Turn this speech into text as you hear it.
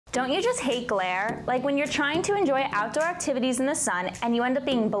Don't you just hate glare? Like when you're trying to enjoy outdoor activities in the sun and you end up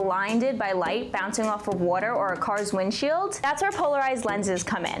being blinded by light bouncing off of water or a car's windshield? That's where polarized lenses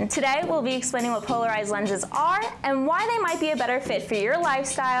come in. Today, we'll be explaining what polarized lenses are and why they might be a better fit for your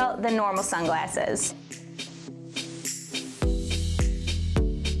lifestyle than normal sunglasses.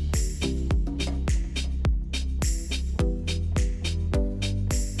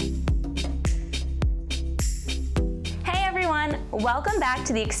 Welcome back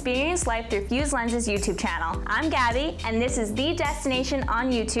to the Experience Life Through Fused Lenses YouTube channel. I'm Gabby, and this is the destination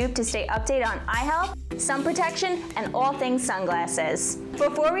on YouTube to stay updated on eye health, sun protection, and all things sunglasses.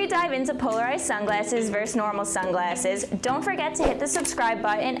 Before we dive into polarized sunglasses versus normal sunglasses, don't forget to hit the subscribe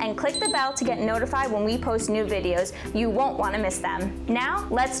button and click the bell to get notified when we post new videos. You won't want to miss them. Now,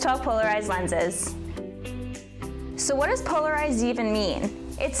 let's talk polarized lenses. So what does polarized even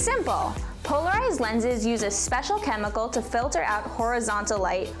mean? It's simple. Polarized lenses use a special chemical to filter out horizontal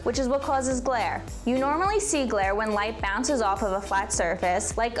light, which is what causes glare. You normally see glare when light bounces off of a flat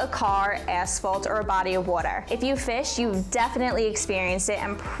surface, like a car, asphalt, or a body of water. If you fish, you've definitely experienced it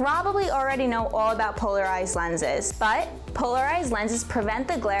and probably already know all about polarized lenses. But polarized lenses prevent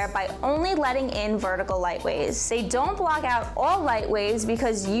the glare by only letting in vertical light waves. They don't block out all light waves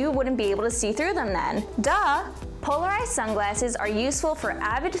because you wouldn't be able to see through them then. Duh! Polarized sunglasses are useful for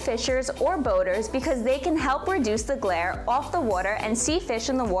avid fishers or boaters because they can help reduce the glare off the water and see fish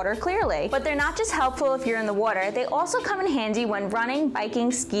in the water clearly. But they're not just helpful if you're in the water, they also come in handy when running,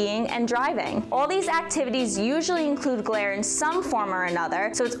 biking, skiing, and driving. All these activities usually include glare in some form or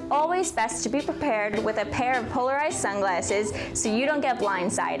another, so it's always best to be prepared with a pair of polarized sunglasses so you don't get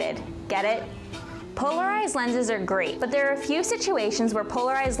blindsided. Get it? Polarized lenses are great, but there are a few situations where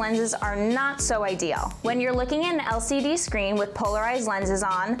polarized lenses are not so ideal. When you're looking at an LCD screen with polarized lenses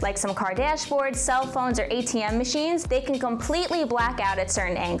on, like some car dashboards, cell phones, or ATM machines, they can completely black out at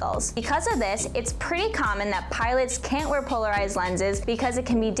certain angles. Because of this, it's pretty common that pilots can't wear polarized lenses because it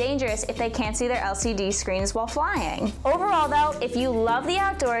can be dangerous if they can't see their LCD screens while flying. Overall though, if you love the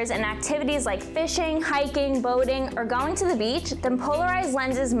outdoors and activities like fishing, hiking, boating, or going to the beach, then polarized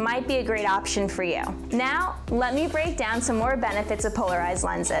lenses might be a great option for you. Now, let me break down some more benefits of polarized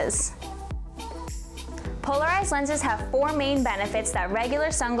lenses. Polarized lenses have four main benefits that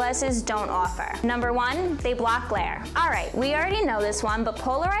regular sunglasses don't offer. Number one, they block glare. Alright, we already know this one, but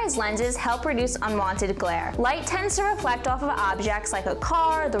polarized lenses help reduce unwanted glare. Light tends to reflect off of objects like a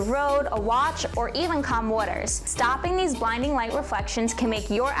car, the road, a watch, or even calm waters. Stopping these blinding light reflections can make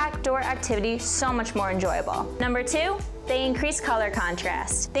your outdoor activity so much more enjoyable. Number two, they increase color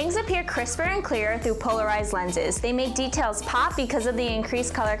contrast. Things appear crisper and clearer through polarized lenses. They make details pop because of the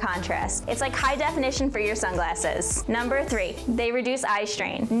increased color contrast. It's like high definition for your sunglasses. Number three, they reduce eye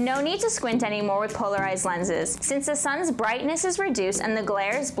strain. No need to squint anymore with polarized lenses. Since the sun's brightness is reduced and the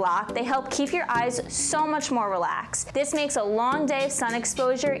glare is blocked, they help keep your eyes so much more relaxed. This makes a long day of sun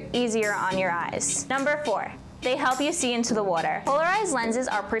exposure easier on your eyes. Number four, they help you see into the water. Polarized lenses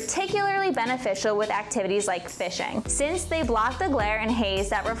are particularly beneficial with activities like fishing. Since they block the glare and haze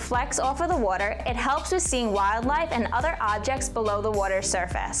that reflects off of the water, it helps with seeing wildlife and other objects below the water's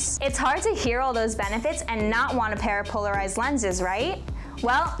surface. It's hard to hear all those benefits and not want a pair of polarized lenses, right?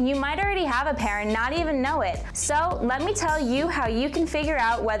 Well, you might already have a pair and not even know it. So let me tell you how you can figure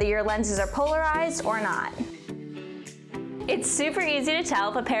out whether your lenses are polarized or not. It's super easy to tell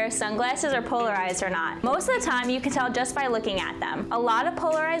if a pair of sunglasses are polarized or not. Most of the time, you can tell just by looking at them. A lot of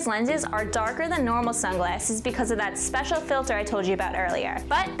polarized lenses are darker than normal sunglasses because of that special filter I told you about earlier.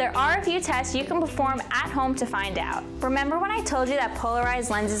 But there are a few tests you can perform at home to find out. Remember when I told you that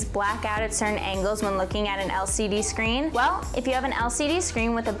polarized lenses black out at certain angles when looking at an LCD screen? Well, if you have an LCD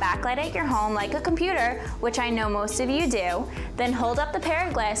screen with a backlight at your home, like a computer, which I know most of you do, then hold up the pair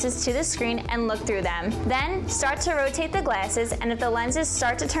of glasses to the screen and look through them. Then start to rotate the glasses, and if the lenses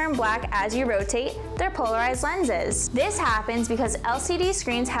start to turn black as you rotate, they're polarized lenses. This happens because LCD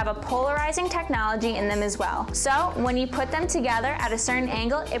screens have a polarizing technology in them as well. So when you put them together at a certain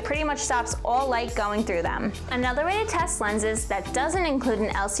angle, it pretty much stops all light going through them. Another way to test lenses that doesn't include an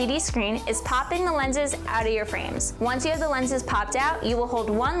LCD screen is popping the lenses out of your frames. Once you have the lenses popped out, you will hold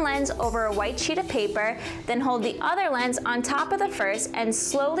one lens over a white sheet of paper, then hold the other lens on top of the first and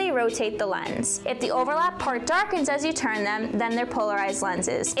slowly rotate the lens. If the overlap part darkens as you turn them, then they're polarized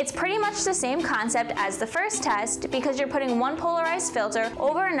lenses. It's pretty much the same concept as the first test because you're putting one polarized filter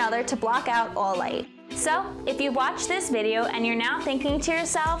over another to block out all light. So, if you watched this video and you're now thinking to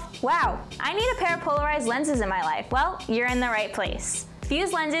yourself, wow, I need a pair of polarized lenses in my life, well, you're in the right place.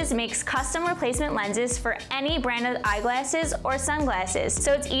 Fuse Lenses makes custom replacement lenses for any brand of eyeglasses or sunglasses,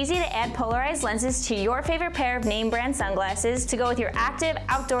 so it's easy to add polarized lenses to your favorite pair of name brand sunglasses to go with your active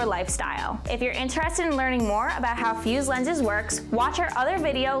outdoor lifestyle. If you're interested in learning more about how Fuse Lenses works, watch our other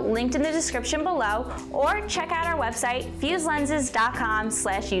video linked in the description below, or check out our website,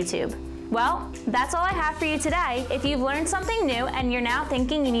 fuselenses.com/YouTube. Well, that's all I have for you today. If you've learned something new and you're now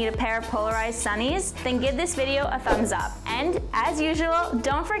thinking you need a pair of polarized sunnies, then give this video a thumbs up. And as usual,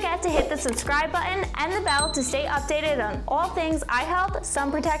 don't forget to hit the subscribe button and the bell to stay updated on all things eye health,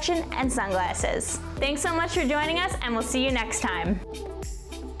 sun protection, and sunglasses. Thanks so much for joining us, and we'll see you next time.